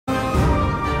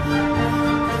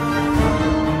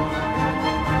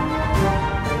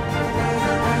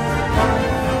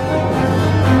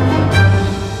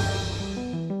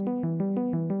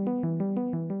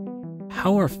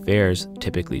how are fares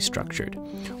typically structured?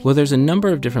 Well, there's a number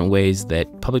of different ways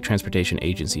that public transportation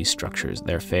agencies structures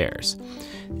their fares.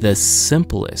 The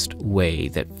simplest way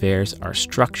that fares are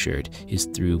structured is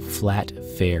through flat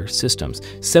fare systems.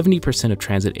 70% of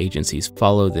transit agencies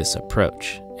follow this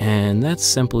approach. And that's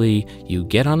simply, you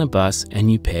get on a bus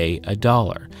and you pay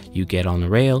 $1. You get on the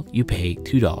rail, you pay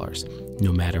 $2,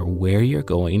 no matter where you're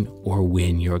going or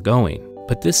when you're going.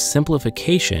 But this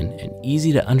simplification and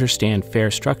easy to understand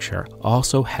fare structure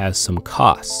also has some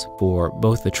costs for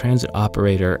both the transit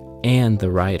operator and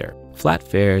the rider. Flat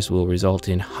fares will result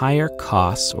in higher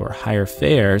costs or higher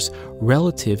fares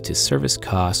relative to service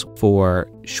costs for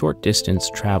short distance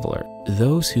traveler.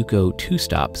 Those who go 2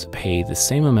 stops pay the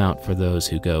same amount for those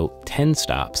who go 10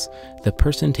 stops. The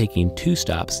person taking 2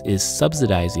 stops is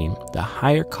subsidizing the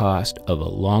higher cost of a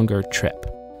longer trip.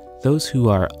 Those who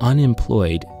are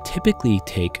unemployed typically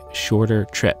take shorter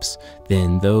trips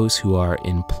than those who are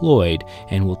employed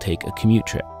and will take a commute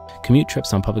trip. Commute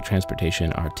trips on public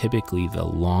transportation are typically the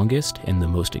longest and the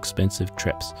most expensive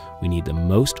trips. We need the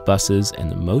most buses and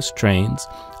the most trains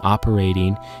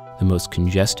operating the most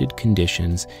congested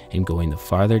conditions and going the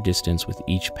farther distance with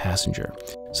each passenger.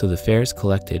 So the fares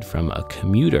collected from a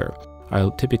commuter are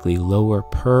typically lower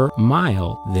per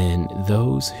mile than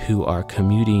those who are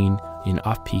commuting in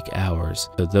off-peak hours.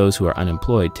 So those who are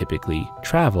unemployed typically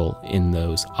travel in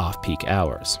those off-peak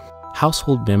hours.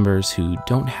 Household members who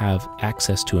don't have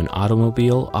access to an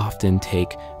automobile often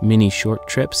take many short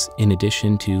trips in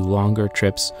addition to longer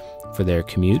trips for their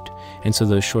commute. And so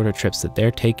those shorter trips that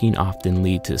they're taking often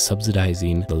lead to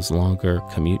subsidizing those longer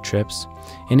commute trips.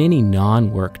 And any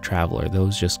non-work traveler,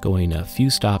 those just going a few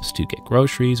stops to get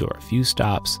groceries or a few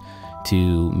stops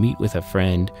to meet with a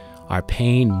friend, are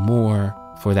paying more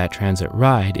for that transit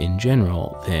ride in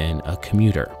general than a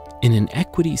commuter. In an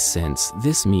equity sense,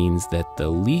 this means that the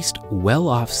least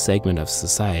well-off segment of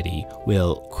society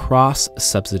will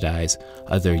cross-subsidize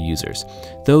other users.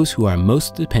 Those who are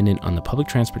most dependent on the public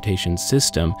transportation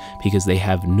system because they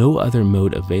have no other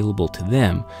mode available to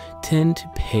them tend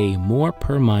to pay more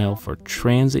per mile for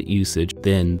transit usage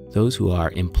than those who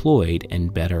are employed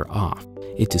and better off.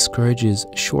 It discourages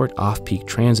short off-peak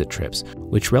transit trips,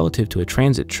 which relative to a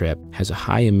transit trip has a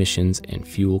high emissions and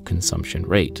fuel consumption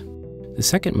rate. The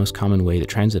second most common way that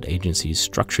transit agencies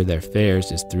structure their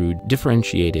fares is through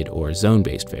differentiated or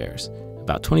zone-based fares.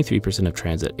 About 23% of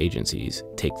transit agencies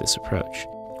take this approach.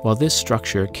 While this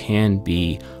structure can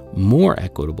be more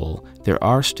equitable, there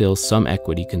are still some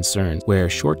equity concerns where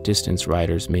short-distance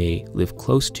riders may live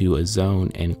close to a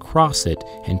zone and cross it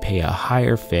and pay a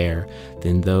higher fare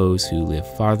than those who live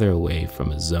farther away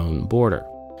from a zone border.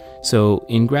 So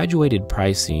in graduated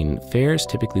pricing, fares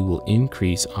typically will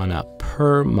increase on a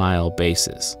per mile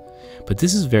basis. But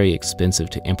this is very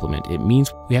expensive to implement. It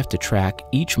means we have to track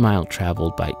each mile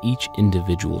traveled by each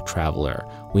individual traveler.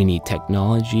 We need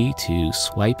technology to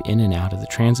swipe in and out of the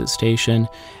transit station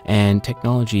and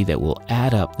technology that will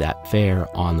add up that fare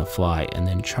on the fly and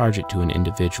then charge it to an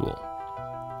individual.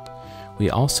 We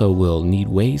also will need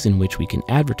ways in which we can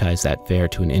advertise that fare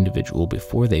to an individual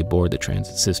before they board the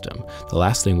transit system. The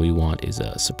last thing we want is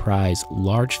a surprise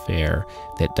large fare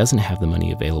that doesn't have the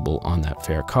money available on that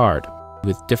fare card.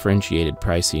 With differentiated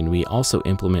pricing, we also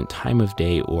implement time of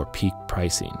day or peak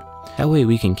pricing. That way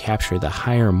we can capture the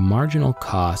higher marginal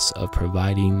costs of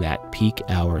providing that peak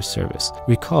hour service.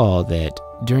 Recall that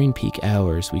during peak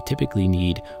hours, we typically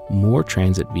need more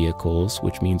transit vehicles,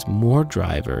 which means more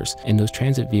drivers, and those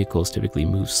transit vehicles typically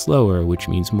move slower, which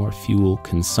means more fuel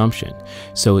consumption.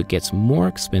 So it gets more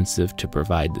expensive to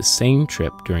provide the same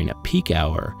trip during a peak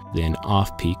hour than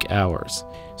off-peak hours.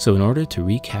 So in order to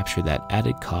recapture that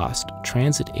added cost,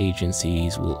 transit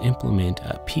agencies will implement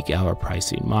a peak hour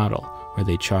pricing model, where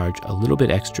they charge a little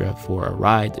bit extra for a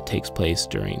ride that takes place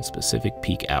during specific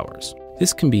peak hours.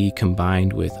 This can be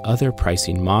combined with other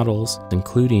pricing models,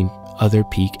 including other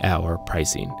peak hour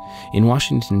pricing. In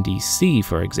Washington, D.C.,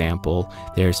 for example,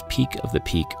 there's peak of the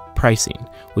peak pricing,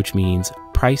 which means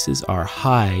prices are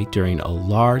high during a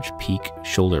large peak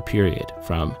shoulder period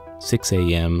from 6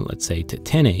 a.m., let's say, to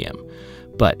 10 a.m.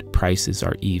 But prices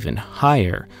are even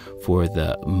higher for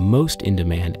the most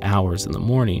in-demand hours in the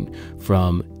morning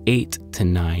from 8 to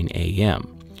 9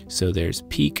 a.m. So there's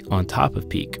peak on top of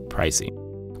peak pricing.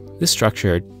 This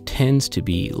structure tends to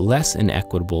be less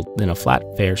inequitable than a flat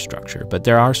fare structure, but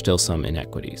there are still some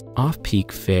inequities.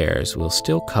 Off-peak fares will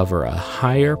still cover a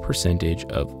higher percentage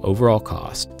of overall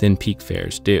cost than peak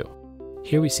fares do.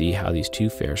 Here we see how these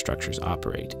two fare structures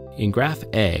operate. In graph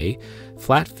A,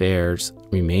 flat fares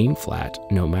remain flat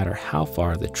no matter how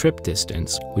far the trip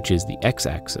distance, which is the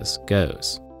x-axis,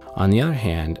 goes. On the other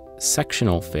hand,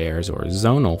 sectional fares or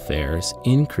zonal fares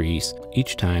increase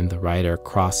each time the rider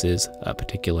crosses a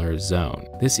particular zone.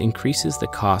 This increases the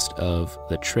cost of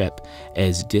the trip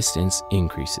as distance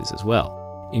increases as well.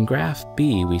 In graph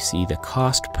B, we see the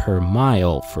cost per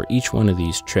mile for each one of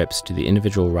these trips to the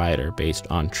individual rider based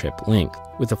on trip length.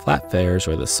 With the flat fares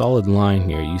or the solid line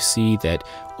here, you see that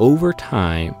over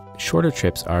time, shorter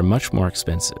trips are much more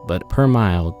expensive, but per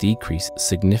mile decrease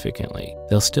significantly.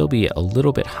 They'll still be a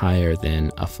little bit higher than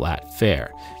a flat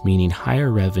fare, meaning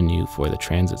higher revenue for the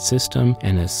transit system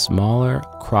and a smaller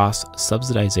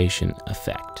cross-subsidization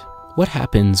effect. What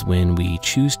happens when we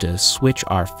choose to switch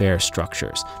our fare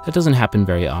structures? That doesn't happen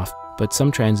very often, but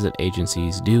some transit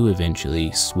agencies do eventually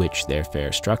switch their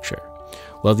fare structure.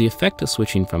 Well, the effect of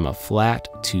switching from a flat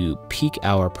to peak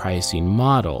hour pricing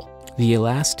model, the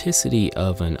elasticity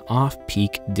of an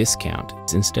off-peak discount,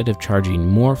 instead of charging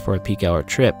more for a peak hour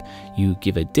trip, you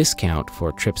give a discount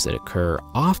for trips that occur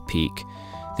off-peak.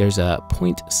 There's a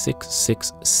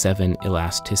 0.667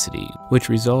 elasticity, which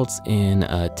results in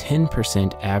a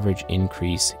 10% average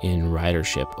increase in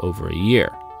ridership over a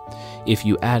year. If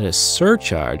you add a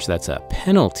surcharge, that's a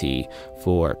penalty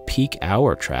for peak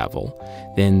hour travel,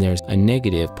 then there's a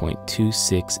negative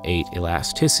 0.268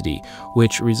 elasticity,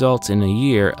 which results in a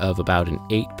year of about an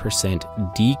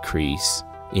 8% decrease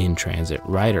in transit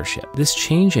ridership. This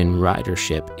change in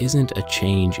ridership isn't a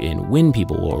change in when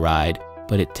people will ride,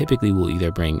 but it typically will either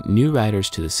bring new riders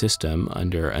to the system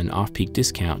under an off-peak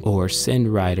discount or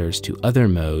send riders to other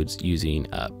modes using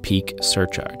a peak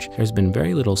surcharge. There's been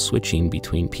very little switching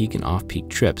between peak and off-peak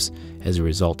trips as a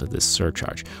result of this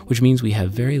surcharge, which means we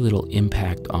have very little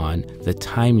impact on the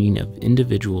timing of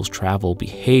individuals' travel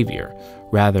behavior.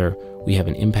 Rather, we have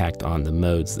an impact on the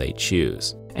modes they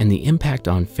choose. And the impact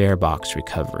on fare box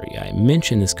recovery. I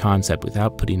mentioned this concept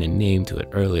without putting a name to it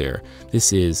earlier.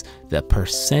 This is the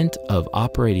percent of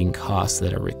operating costs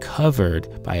that are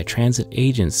recovered by a transit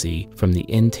agency from the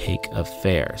intake of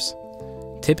fares.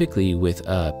 Typically, with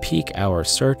a peak hour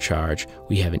surcharge,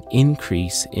 we have an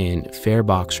increase in fare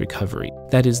box recovery.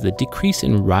 That is, the decrease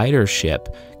in ridership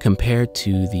compared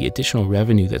to the additional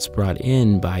revenue that's brought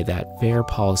in by that fare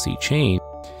policy change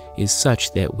is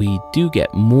such that we do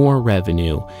get more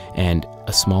revenue and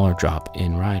a smaller drop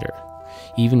in rider.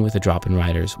 Even with a drop in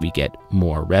riders, we get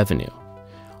more revenue.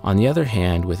 On the other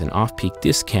hand, with an off-peak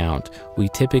discount, we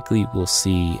typically will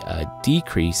see a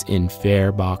decrease in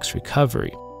fare box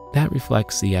recovery. That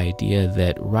reflects the idea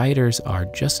that riders are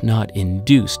just not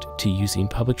induced to using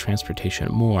public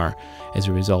transportation more as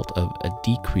a result of a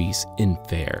decrease in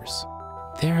fares.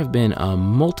 There have been a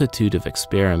multitude of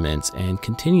experiments and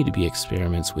continue to be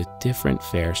experiments with different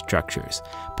fare structures.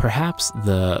 Perhaps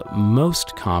the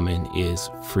most common is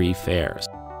free fares.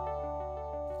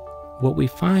 What we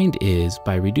find is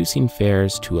by reducing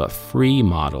fares to a free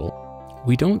model,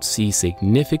 we don't see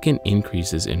significant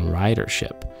increases in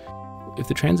ridership. If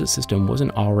the transit system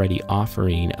wasn't already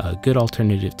offering a good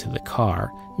alternative to the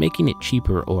car, making it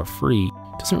cheaper or free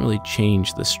doesn't really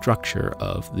change the structure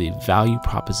of the value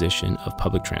proposition of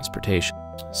public transportation.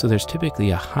 So there's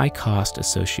typically a high cost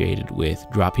associated with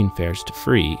dropping fares to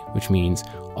free, which means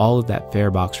all of that fare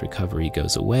box recovery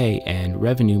goes away and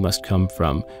revenue must come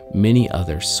from many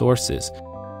other sources.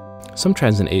 Some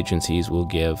transit agencies will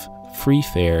give free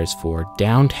fares for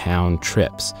downtown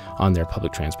trips on their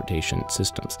public transportation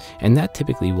systems, and that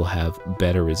typically will have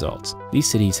better results. These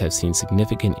cities have seen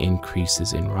significant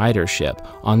increases in ridership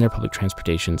on their public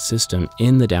transportation system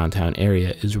in the downtown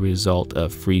area as a result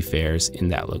of free fares in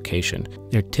that location.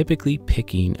 They're typically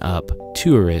picking up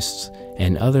tourists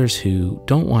and others who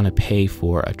don't want to pay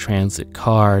for a transit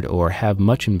card or have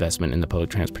much investment in the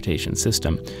public transportation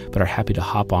system, but are happy to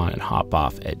hop on and hop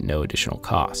off at no additional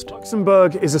cost.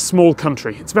 Luxembourg is a small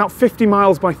country. It's about 50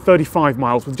 miles by 35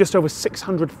 miles with just over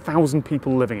 600,000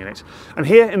 people living in it. And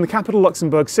here in the capital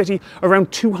Luxembourg City,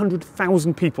 around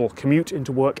 200,000 people commute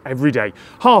into work every day,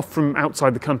 half from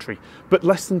outside the country, but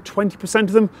less than 20%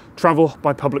 of them travel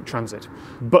by public transit.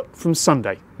 But from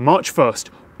Sunday, March 1st,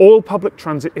 all public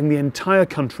transit in the entire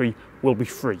country will be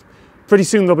free. Pretty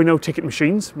soon there'll be no ticket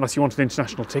machines unless you want an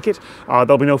international ticket.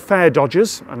 There'll be no fare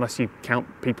dodgers unless you count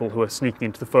people who are sneaking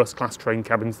into the first class train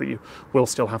cabins that you will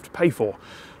still have to pay for.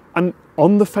 And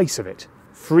on the face of it,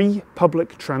 free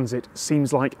public transit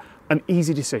seems like an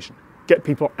easy decision. Get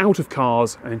people out of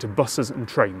cars and into buses and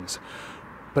trains.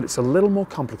 But it's a little more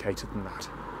complicated than that.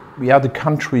 We are the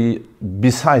country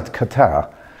beside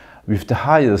Qatar with the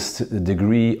highest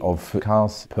degree of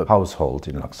cars per household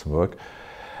in Luxembourg.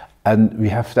 And we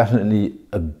have definitely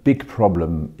a big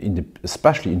problem,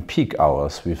 especially in peak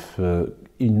hours, with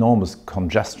enormous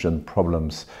congestion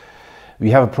problems We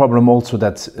have a problem also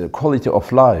that quality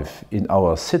of life in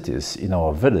our cities, in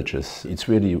our villages, it's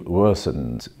really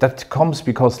worsened. That comes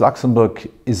because Luxembourg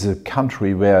is a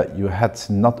country where you had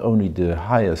not only the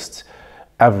highest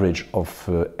average of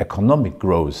economic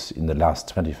growth in the last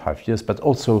 25 years, but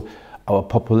also our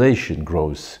population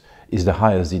growth is the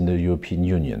highest in the European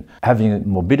Union. Having a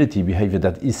mobility behavior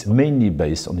that is mainly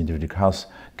based on individual cars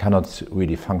cannot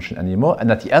really function anymore.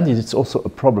 And at the end, it's also a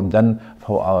problem then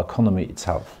for our economy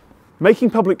itself.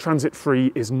 Making public transit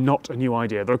free is not a new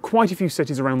idea. There are quite a few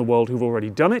cities around the world who've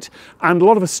already done it, and a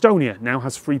lot of Estonia now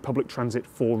has free public transit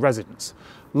for residents.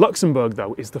 Luxembourg,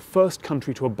 though, is the first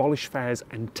country to abolish fares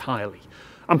entirely.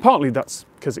 And partly that's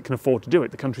because it can afford to do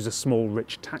it. The country's a small,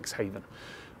 rich tax haven.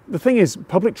 The thing is,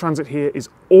 public transit here is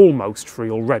almost free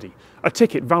already. A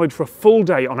ticket valid for a full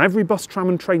day on every bus, tram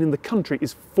and train in the country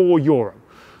is €4.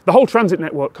 The whole transit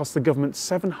network costs the government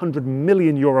 €700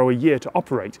 million a year to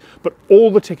operate, but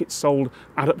all the tickets sold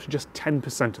add up to just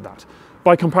 10% of that.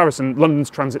 By comparison,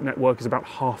 London's transit network is about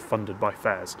half funded by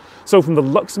fares. So from the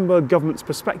Luxembourg government's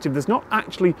perspective, there's not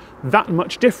actually that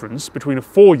much difference between a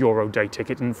 €4 day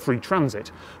ticket and free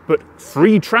transit. But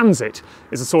free transit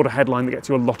is the sort of headline that gets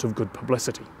you a lot of good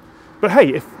publicity. But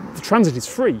hey, if the transit is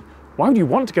free, why would you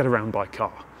want to get around by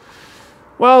car?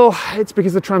 Well, it's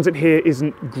because the transit here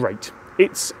isn't great.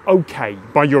 It's okay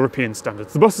by European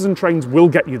standards. The buses and trains will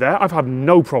get you there. I've had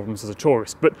no problems as a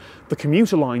tourist, but the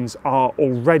commuter lines are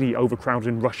already overcrowded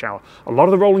in rush hour. A lot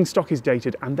of the rolling stock is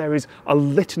dated, and there is a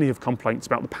litany of complaints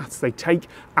about the paths they take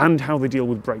and how they deal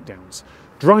with breakdowns.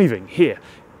 Driving here,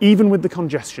 even with the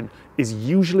congestion, is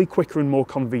usually quicker and more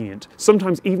convenient,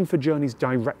 sometimes even for journeys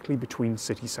directly between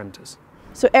city centres.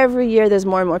 So every year there's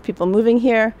more and more people moving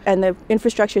here, and the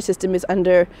infrastructure system is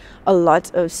under a lot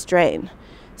of strain.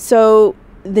 So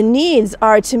the needs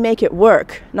are to make it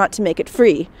work, not to make it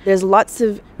free. There's lots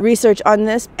of research on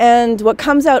this, and what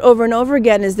comes out over and over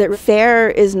again is that fare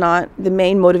is not the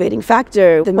main motivating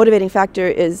factor. The motivating factor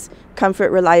is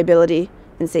comfort, reliability,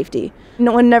 and safety.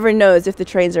 No one never knows if the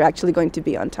trains are actually going to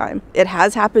be on time. It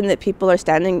has happened that people are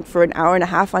standing for an hour and a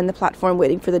half on the platform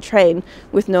waiting for the train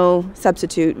with no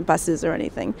substitute buses or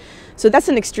anything. So that's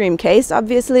an extreme case,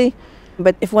 obviously.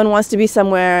 But if one wants to be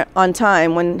somewhere on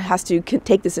time, one has to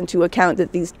take this into account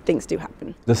that these things do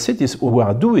happen. The cities who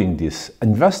are doing this,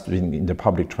 investing in the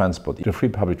public transport, the free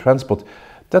public transport,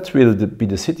 that will be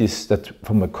the cities that,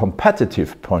 from a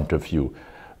competitive point of view,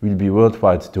 will be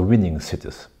worldwide the winning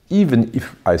cities. Even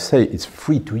if I say it's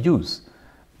free to use,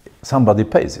 somebody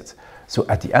pays it. So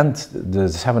at the end, the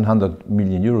 €700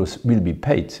 million will be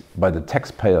paid by the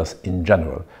taxpayers in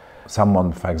general.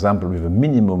 Someone, for example, with a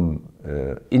minimum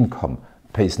income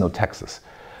pays no taxes.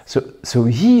 So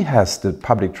he has the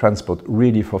public transport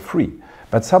really for free.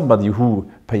 But somebody who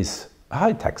pays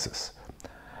high taxes,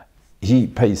 he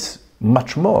pays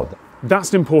much more.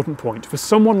 That's an important point. For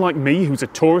someone like me who's a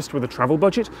tourist with a travel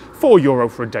budget,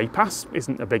 €4 for a day pass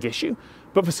isn't a big issue.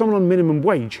 But for someone on minimum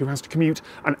wage who has to commute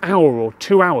an hour or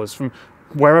 2 hours from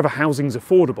wherever housing's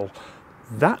affordable,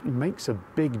 that makes a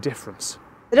big difference.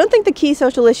 I don't think the key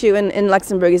social issue in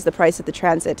Luxembourg is the price of the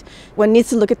transit. One needs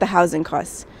to look at the housing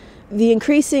costs. The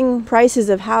increasing prices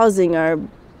of housing are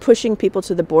pushing people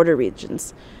to the border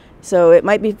regions. So it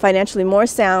might be financially more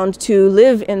sound to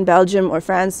live in Belgium or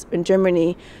France and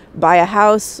Germany, buy a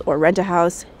house or rent a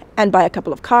house and buy a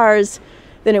couple of cars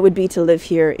than it would be to live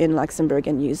here in Luxembourg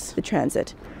and use the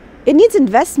transit. It needs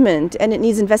investment, and it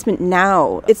needs investment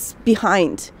now. It's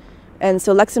behind. And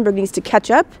so Luxembourg needs to catch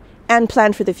up and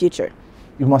plan for the future.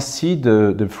 You must see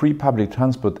the free public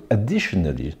transport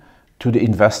additionally to the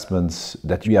investments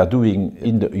that we are doing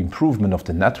in the improvement of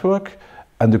the network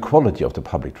and the quality of the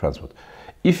public transport.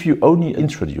 If you only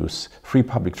introduce free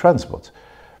public transport,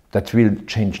 that will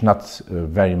change not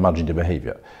very much in the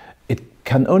behavior. It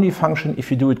can only function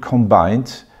if you do it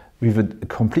combined with a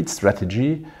complete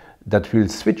strategy that will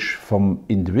switch from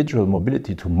individual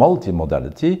mobility to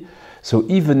multimodality, so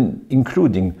even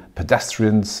including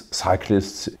pedestrians,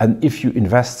 cyclists, and if you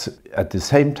invest at the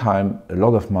same time a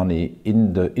lot of money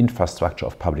in the infrastructure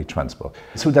of public transport,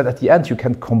 so that at the end you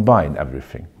can combine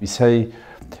everything. We say,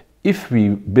 if we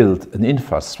build an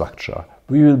infrastructure,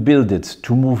 we will build it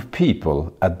to move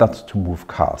people and not to move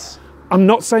cars. I'm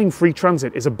not saying free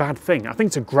transit is a bad thing. I think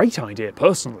it's a great idea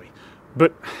personally.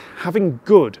 But having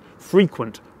good,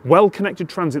 frequent, well-connected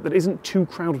transit that isn't too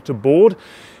crowded to board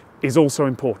is also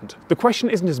important. The question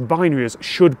isn't as binary as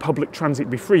should public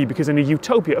transit be free, because in a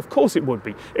utopia, of course it would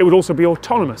be. It would also be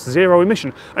autonomous, zero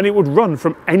emission, and it would run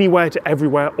from anywhere to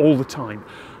everywhere all the time.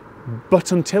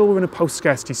 But until we're in a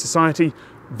post-scarcity society,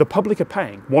 the public are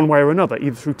paying, one way or another,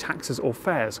 either through taxes or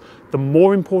fares. The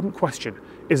more important question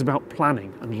is about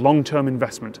planning and long-term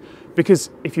investment, because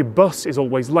if your bus is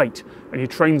always late and your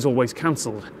train's always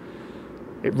cancelled,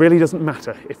 it really doesn't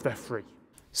matter if they're free.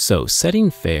 So setting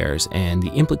fares and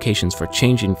the implications for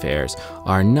changing fares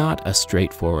are not a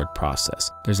straightforward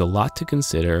process. There's a lot to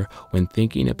consider when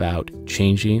thinking about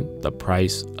changing the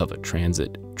price of a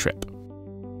transit trip.